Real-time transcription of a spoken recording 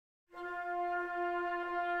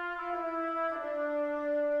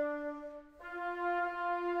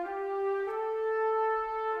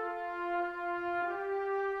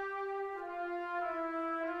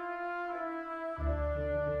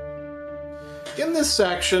In this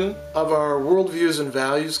section of our Worldviews and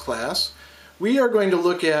Values class, we are going to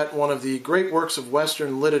look at one of the great works of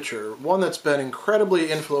Western literature, one that's been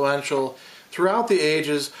incredibly influential throughout the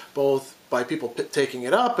ages, both by people taking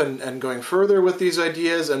it up and going further with these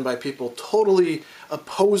ideas, and by people totally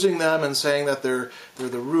opposing them and saying that they're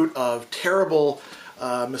the root of terrible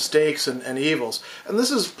mistakes and evils. And this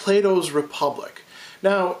is Plato's Republic.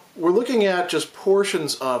 Now, we're looking at just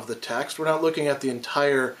portions of the text. We're not looking at the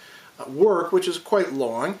entire work, which is quite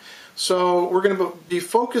long. So we're going to be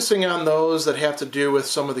focusing on those that have to do with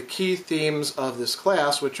some of the key themes of this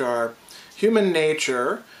class, which are human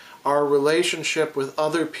nature, our relationship with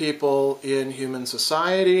other people in human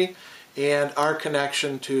society, and our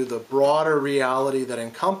connection to the broader reality that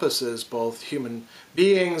encompasses both human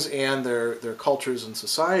beings and their cultures and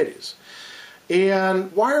societies.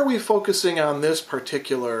 And why are we focusing on this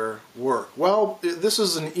particular work? Well, this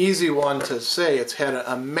is an easy one to say. It's had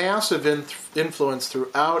a massive influence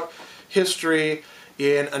throughout history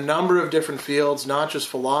in a number of different fields, not just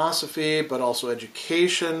philosophy, but also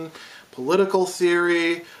education, political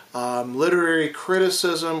theory, literary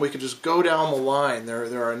criticism. We could just go down the line.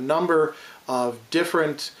 There are a number of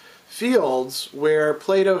different fields where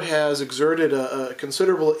Plato has exerted a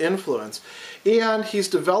considerable influence. And he's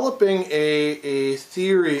developing a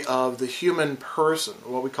theory of the human person,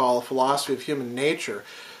 what we call a philosophy of human nature,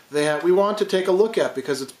 that we want to take a look at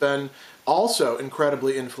because it's been also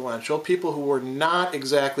incredibly influential. People who were not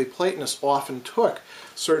exactly Platonists often took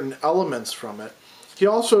certain elements from it. He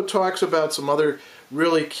also talks about some other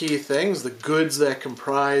really key things, the goods that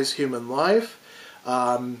comprise human life.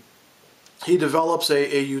 He develops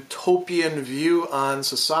a utopian view on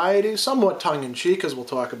society, somewhat tongue-in-cheek, as we'll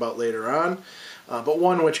talk about later on, but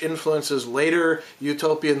one which influences later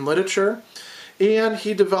utopian literature. And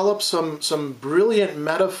he develops some brilliant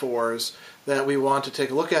metaphors that we want to take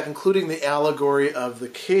a look at, including the allegory of the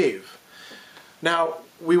cave. Now,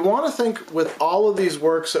 we want to think with all of these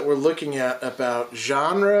works that we're looking at about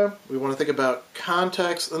genre, we want to think about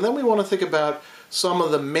context, and then we want to think about some of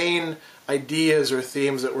the main ideas or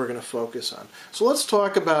themes that we're going to focus on. So let's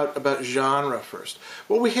talk about genre first.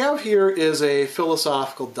 What we have here is a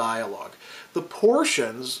philosophical dialogue. The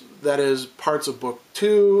portions, that is parts of book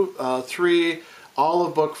 2, 3, all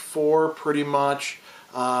of book 4 pretty much,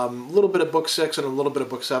 a little bit of book 6 and a little bit of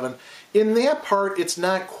book 7. In that part, it's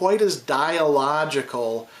not quite as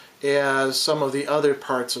dialogical as some of the other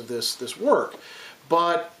parts of this work,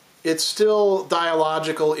 but it's still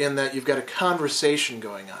dialogical in that you've got a conversation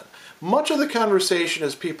going on. Much of the conversation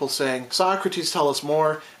is people saying, Socrates, tell us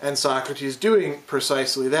more, and Socrates doing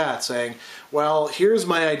precisely that, saying, well, here's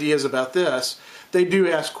my ideas about this. They do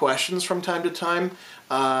ask questions from time to time.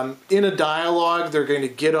 In a dialogue, they're going to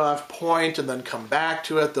get off point and then come back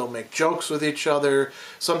to it. They'll make jokes with each other.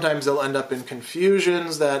 Sometimes they'll end up in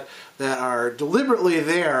confusions that are deliberately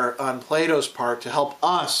there on Plato's part to help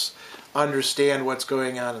us understand what's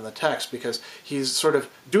going on in the text, because he's sort of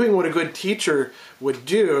doing what a good teacher would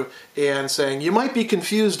do and saying, you might be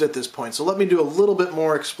confused at this point, so let me do a little bit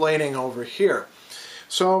more explaining over here.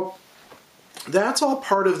 So that's all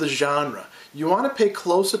part of the genre. You want to pay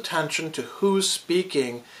close attention to who's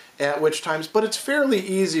speaking at which times, but it's fairly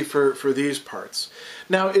easy for these parts.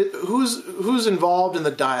 Now, who's involved in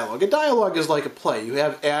the dialogue? A dialogue is like a play. You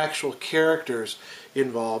have actual characters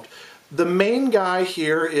involved. The main guy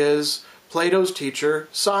here is Plato's teacher,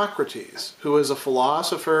 Socrates, who is a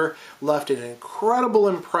philosopher, left an incredible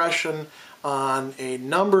impression on a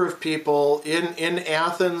number of people in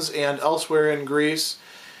Athens and elsewhere in Greece,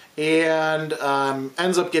 and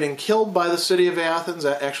ends up getting killed by the city of Athens,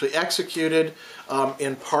 actually executed,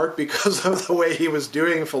 in part because of the way he was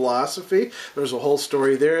doing philosophy. There's a whole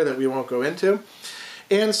story there that we won't go into.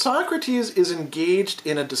 And Socrates is engaged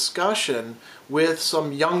in a discussion with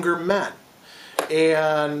some younger men.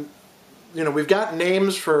 And, we've got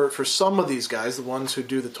names for some of these guys, the ones who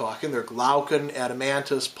do the talking. They're Glaucon,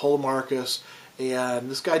 Adeimantus, Polemarchus,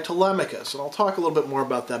 and this guy Telemachus. And I'll talk a little bit more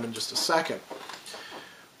about them in just a second.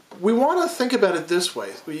 We want to think about it this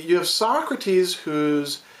way. You have Socrates,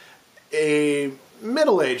 who's a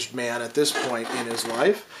middle-aged man at this point in his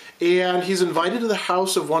life, and he's invited to the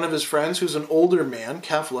house of one of his friends who's an older man,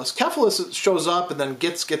 Cephalus. Cephalus shows up and then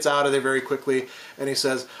gets out of there very quickly, and he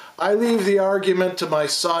says, I leave the argument to my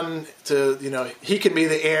son to, he can be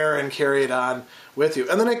the heir and carry it on with you.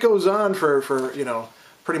 And then it goes on for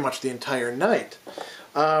pretty much the entire night.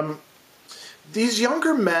 These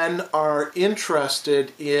younger men are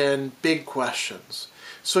interested in big questions.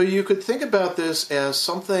 So you could think about this as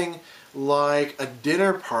something like a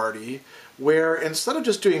dinner party where instead of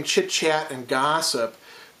just doing chit-chat and gossip,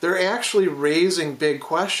 they're actually raising big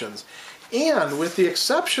questions. And with the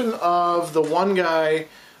exception of the one guy,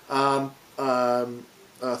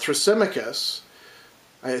 Thrasymachus,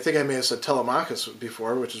 I think I may have said Telemachus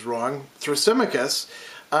before, which is wrong, Thrasymachus,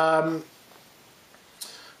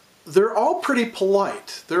 they're all pretty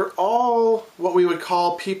polite. They're all what we would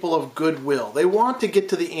call people of goodwill. They want to get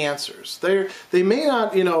to the answers. They may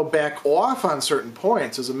not, back off on certain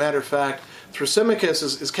points. As a matter of fact,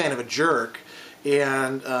 Thrasymachus is kind of a jerk,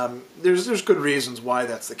 and there's good reasons why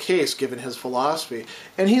that's the case, given his philosophy.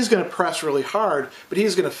 And he's going to press really hard, but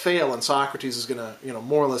he's going to fail, and Socrates is going to,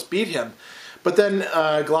 more or less beat him. But then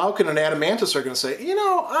Glaucon and Adeimantus are going to say,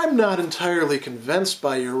 I'm not entirely convinced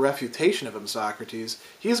by your refutation of him, Socrates.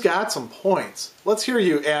 He's got some points. Let's hear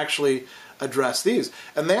you actually address these.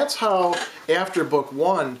 And that's how, after Book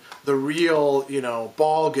 1, the real,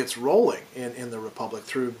 ball gets rolling in the Republic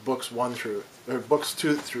through books 2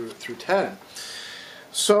 through 10.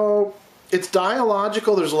 So it's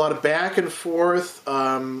dialogical. There's a lot of back and forth.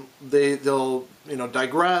 They'll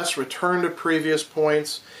digress, return to previous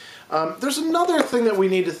points. There's another thing that we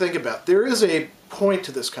need to think about. There is a point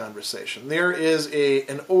to this conversation. There is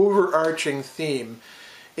an overarching theme.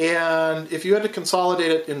 And if you had to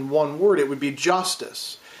consolidate it in one word, it would be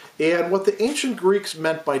justice. And what the ancient Greeks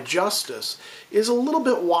meant by justice is a little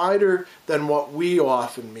bit wider than what we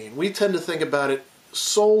often mean. We tend to think about it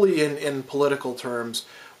solely in political terms,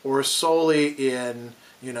 or solely in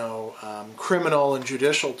criminal and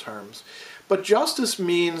judicial terms. But justice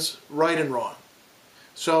means right and wrong.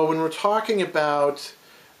 So when we're talking about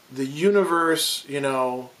the universe,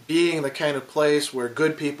 being the kind of place where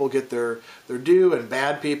good people get their due and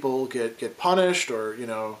bad people get punished, or,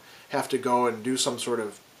 have to go and do some sort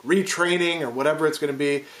of retraining or whatever it's going to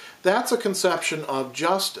be, that's a conception of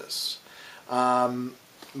justice.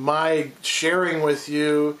 My sharing with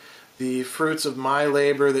you the fruits of my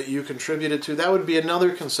labor that you contributed to, that would be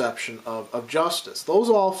another conception of justice. Those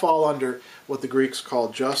all fall under what the Greeks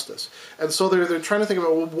called justice. And so they're trying to think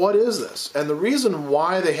about, well, what is this? And the reason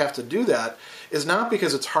why they have to do that is not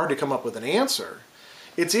because it's hard to come up with an answer.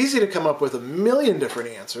 It's easy to come up with a million different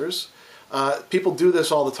answers. People do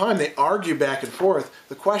this all the time. They argue back and forth.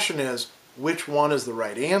 The question is, which one is the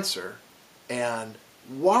right answer? And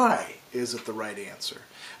why is it the right answer?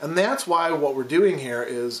 And that's why what we're doing here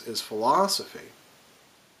is philosophy.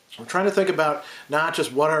 We're trying to think about not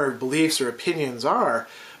just what our beliefs or opinions are,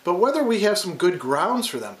 but whether we have some good grounds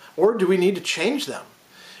for them, or do we need to change them?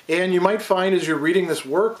 And you might find as you're reading this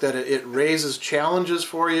work that it raises challenges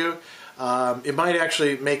for you. It might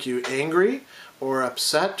actually make you angry or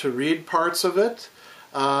upset to read parts of it.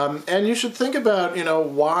 And you should think about,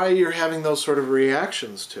 why you're having those sort of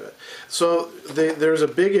reactions to it. So there's a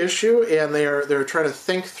big issue, and they're trying to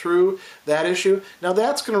think through that issue. Now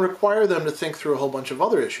that's going to require them to think through a whole bunch of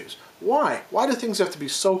other issues. Why? Why do things have to be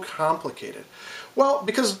so complicated? Well,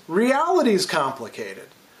 because reality is complicated.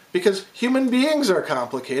 Because human beings are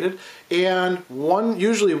complicated, and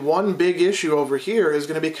usually one big issue over here is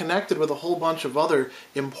going to be connected with a whole bunch of other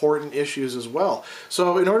important issues as well.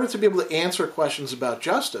 So in order to be able to answer questions about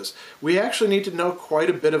justice, we actually need to know quite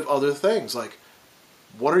a bit of other things, like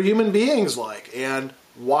what are human beings like, and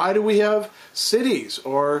why do we have cities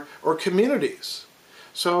or communities?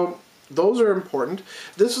 So those are important.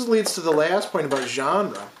 This leads to the last point about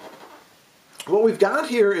genre. What we've got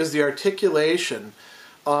here is the articulation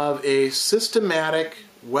of a systematic,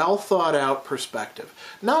 well-thought-out perspective.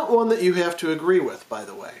 Not one that you have to agree with, by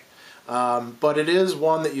the way. But it is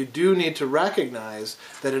one that you do need to recognize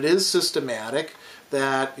that it is systematic,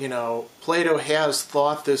 that, Plato has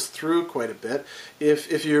thought this through quite a bit.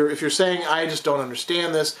 If you're saying, I just don't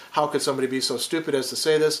understand this, how could somebody be so stupid as to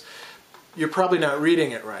say this? You're probably not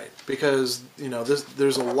reading it right, because,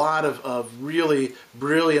 there's a lot of really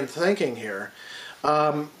brilliant thinking here.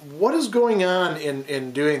 What is going on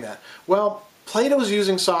in doing that? Well, Plato's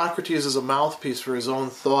using Socrates as a mouthpiece for his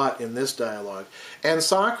own thought in this dialogue. And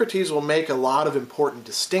Socrates will make a lot of important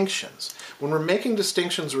distinctions. When we're making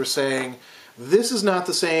distinctions, we're saying, this is not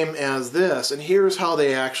the same as this, and here's how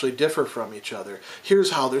they actually differ from each other.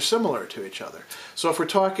 Here's how they're similar to each other. So if we're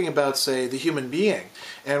talking about, say, the human being,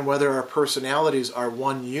 and whether our personalities are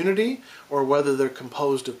one unity, or whether they're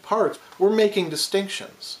composed of parts, we're making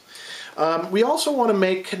distinctions. We also want to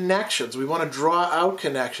make connections. We want to draw out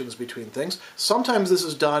connections between things. Sometimes this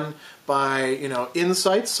is done by,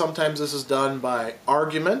 insights. Sometimes this is done by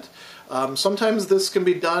argument. Sometimes this can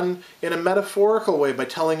be done in a metaphorical way by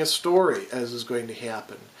telling a story, as is going to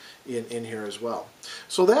happen in here as well.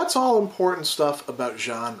 So that's all important stuff about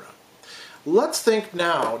genre. Let's think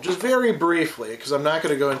now, just very briefly, because I'm not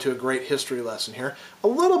going to go into a great history lesson here, a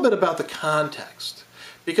little bit about the context.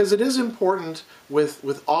 because it is important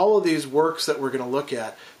with all of these works that we're going to look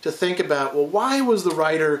at to think about, well, why was the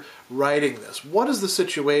writer writing this? What is the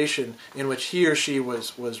situation in which he or she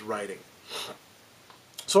was writing?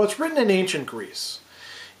 So it's written in ancient Greece.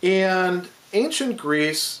 And ancient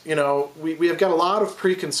Greece, you know, we have got a lot of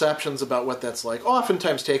preconceptions about what that's like,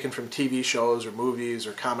 oftentimes taken from TV shows or movies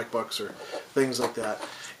or comic books or things like that.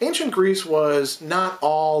 Ancient Greece was not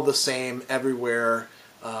all the same everywhere.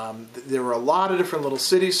 There were a lot of different little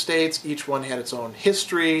city-states. Each one had its own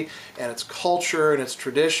history and its culture and its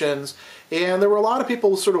traditions. And there were a lot of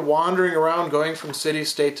people sort of wandering around, going from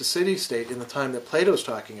city-state to city-state in the time that Plato's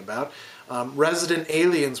talking about. Resident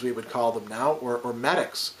aliens, we would call them now, or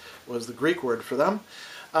medics was the Greek word for them.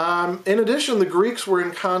 In addition, the Greeks were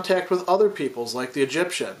in contact with other peoples like the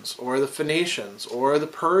Egyptians or the Phoenicians or the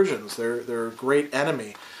Persians, their great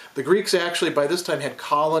enemy. The Greeks actually by this time had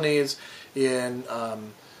colonies in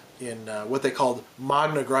what they called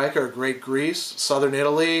Magna Graeca, or Great Greece, southern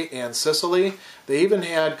Italy, and Sicily. They even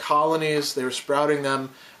had colonies, they were sprouting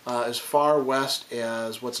them as far west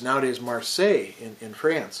as what's nowadays Marseille in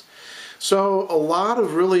France. So a lot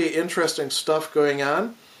of really interesting stuff going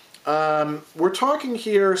on. We're talking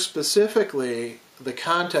here specifically the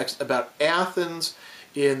context about Athens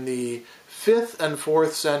in the 5th and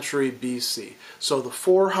 4th century BC. So the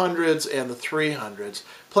 400s and the 300s.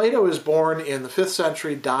 Plato is born in the 5th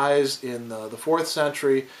century, dies in the 4th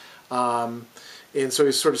century, and so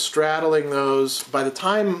he's sort of straddling those. By the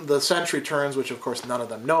time the century turns, which of course none of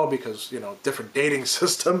them know because, you know, different dating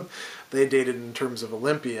system, they dated in terms of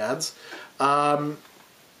Olympiads.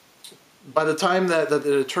 By the time that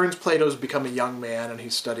it turns, Plato's become a young man and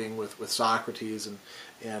he's studying with Socrates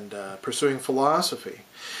and pursuing philosophy.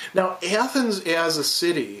 Now, Athens as a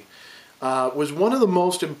city was one of the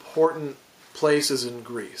most important places in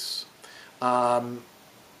Greece.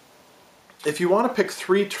 If you want to pick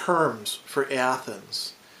 3 terms for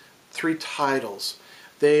Athens, 3 titles,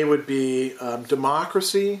 they would be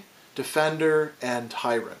democracy, defender, and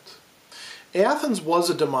tyrant. Athens was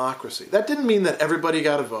a democracy. That didn't mean that everybody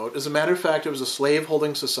got a vote. As a matter of fact, it was a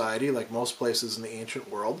slave-holding society, like most places in the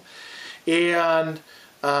ancient world. And,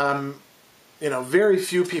 you know, very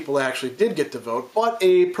few people actually did get to vote, but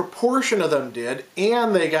a proportion of them did,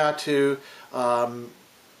 and they got to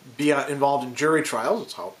be involved in jury trials.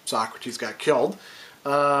 That's how Socrates got killed.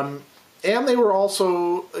 And they were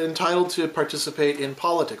also entitled to participate in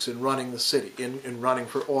politics, in running the city, in running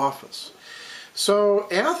for office. So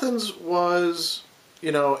Athens was,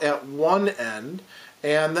 you know, at one end,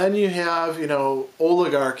 and then you have, you know,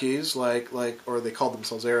 oligarchies like or they called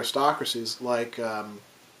themselves aristocracies like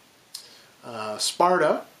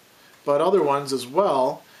Sparta, but other ones as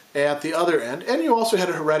well at the other end. And you also had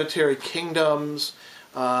hereditary kingdoms.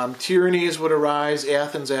 Tyrannies would arise.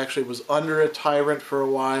 Athens actually was under a tyrant for a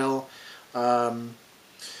while. But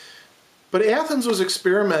Athens was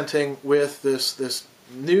experimenting with this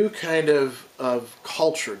new kind of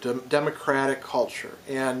culture, democratic culture.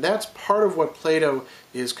 And that's part of what Plato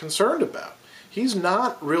is concerned about. He's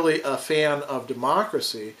not really a fan of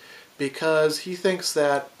democracy because he thinks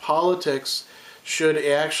that politics should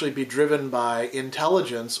actually be driven by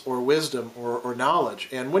intelligence or wisdom or knowledge.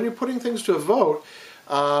 And when you're putting things to a vote,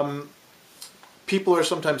 people are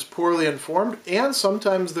sometimes poorly informed and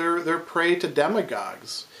sometimes they're prey to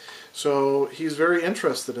demagogues. So he's very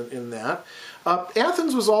interested in that.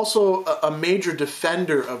 Athens was also a major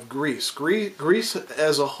defender of Greece. Greece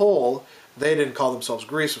as a whole, they didn't call themselves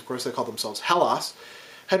Greece, of course, they called themselves Hellas,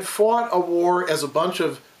 had fought a war as a bunch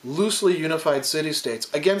of loosely unified city-states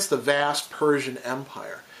against the vast Persian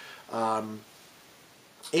Empire.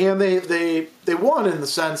 And they won in the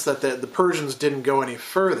sense that the Persians didn't go any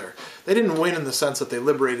further. They didn't win in the sense that they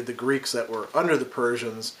liberated the Greeks that were under the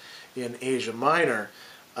Persians in Asia Minor.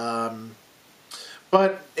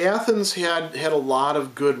 But Athens had a lot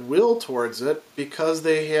of goodwill towards it because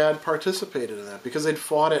they had participated in that, because they'd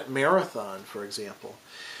fought at Marathon, for example.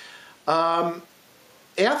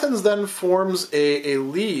 Athens then forms a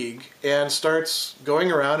league and starts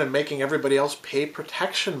going around and making everybody else pay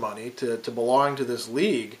protection money to belong to this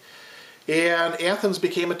league. And Athens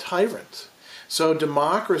became a tyrant. So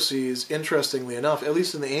democracies, interestingly enough, at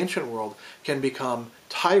least in the ancient world, can become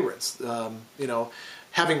tyrants. You know,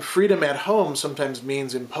 having freedom at home sometimes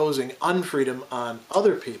means imposing unfreedom on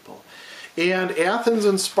other people. And Athens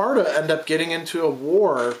and Sparta end up getting into a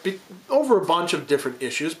war over a bunch of different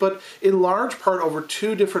issues, but in large part over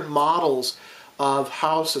 2 different models of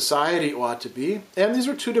how society ought to be. And these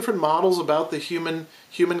are 2 different models about the human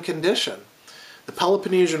condition. The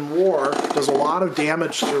Peloponnesian War does a lot of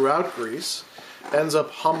damage throughout Greece, ends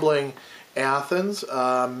up humbling Athens.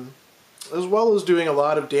 as well as doing a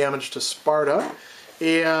lot of damage to Sparta.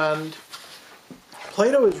 And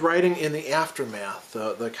Plato is writing in the aftermath,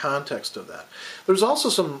 the context of that. There's also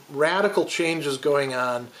some radical changes going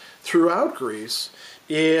on throughout Greece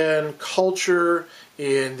in culture,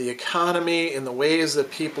 in the economy, in the ways that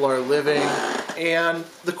people are living. And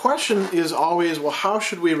the question is always, well, how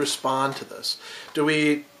should we respond to this? Do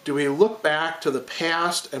we look back to the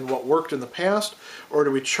past and what worked in the past, or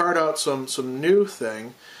do we chart out some new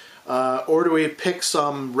thing? Or do we pick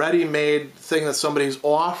some ready-made thing that somebody's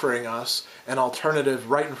offering us, an alternative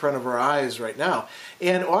right in front of our eyes right now?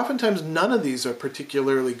 And oftentimes none of these are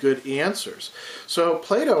particularly good answers. So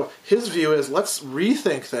Plato, his view is, let's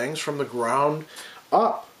rethink things from the ground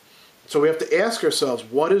up. So we have to ask ourselves,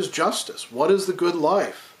 what is justice? What is the good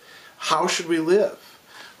life? How should we live?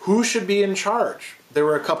 Who should be in charge? There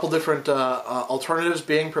were a couple different alternatives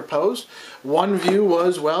being proposed. One view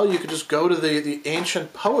was, well, you could just go to the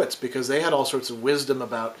ancient poets because they had all sorts of wisdom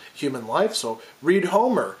about human life. So read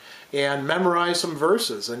Homer and memorize some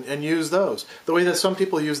verses and use those. The way that some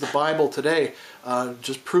people use the Bible today,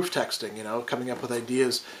 just proof texting, coming up with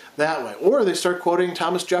ideas that way. Or they start quoting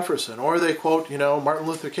Thomas Jefferson, or they quote, Martin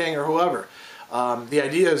Luther King or whoever. The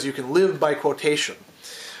idea is you can live by quotation.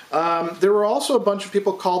 There were also a bunch of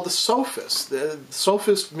people called the sophists. The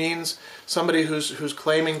sophist means somebody who's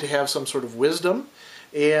claiming to have some sort of wisdom,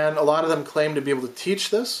 and a lot of them claim to be able to teach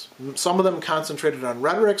this. Some of them concentrated on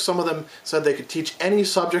rhetoric. Some of them said they could teach any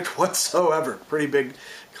subject whatsoever. Pretty big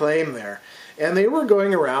claim there. And they were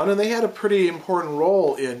going around, and they had a pretty important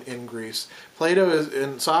role in Greece. Plato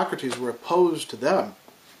and Socrates were opposed to them.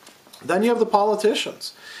 Then you have the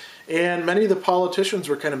politicians. And many of the politicians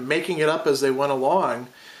were kind of making it up as they went along,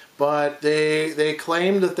 but they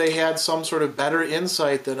claimed that they had some sort of better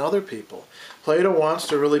insight than other people. Plato wants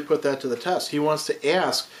to really put that to the test. He wants to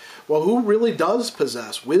ask, well, who really does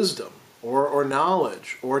possess wisdom or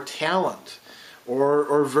knowledge or talent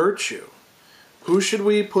or virtue? Who should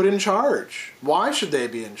we put in charge? Why should they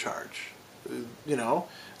be in charge?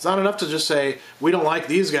 It's not enough to just say, we don't like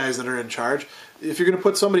these guys that are in charge. If you're going to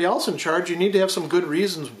put somebody else in charge, you need to have some good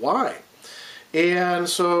reasons why. And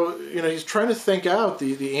so, he's trying to think out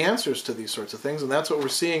the answers to these sorts of things, and that's what we're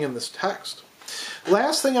seeing in this text.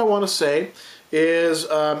 Last thing I want to say is,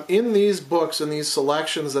 in these books and these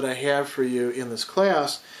selections that I have for you in this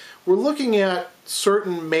class, we're looking at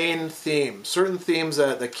certain main themes, certain themes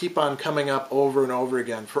that keep on coming up over and over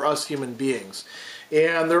again for us human beings.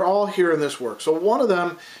 And they're all here in this work. So one of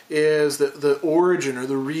them is the origin or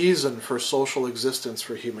the reason for social existence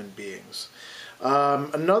for human beings.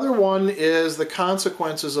 Another one is the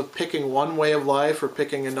consequences of picking one way of life or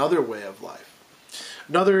picking another way of life.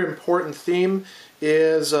 Another important theme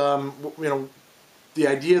is the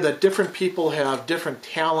idea that different people have different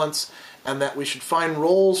talents and that we should find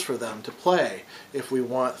roles for them to play if we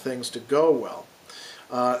want things to go well.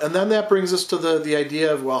 And then that brings us to the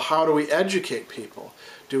idea of, well, how do we educate people?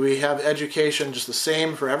 Do we have education just the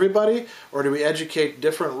same for everybody, or do we educate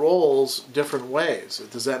different roles different ways?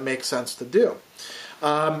 Does that make sense to do?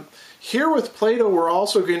 Here with Plato, we're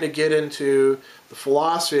also going to get into the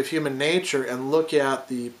philosophy of human nature and look at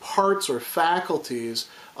the parts or faculties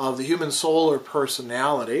of the human soul or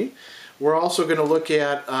personality. We're also going to look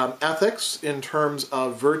at ethics in terms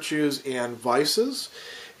of virtues and vices.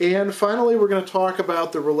 And finally, we're going to talk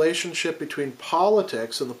about the relationship between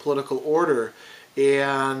politics and the political order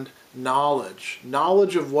and knowledge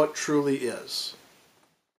of what truly is.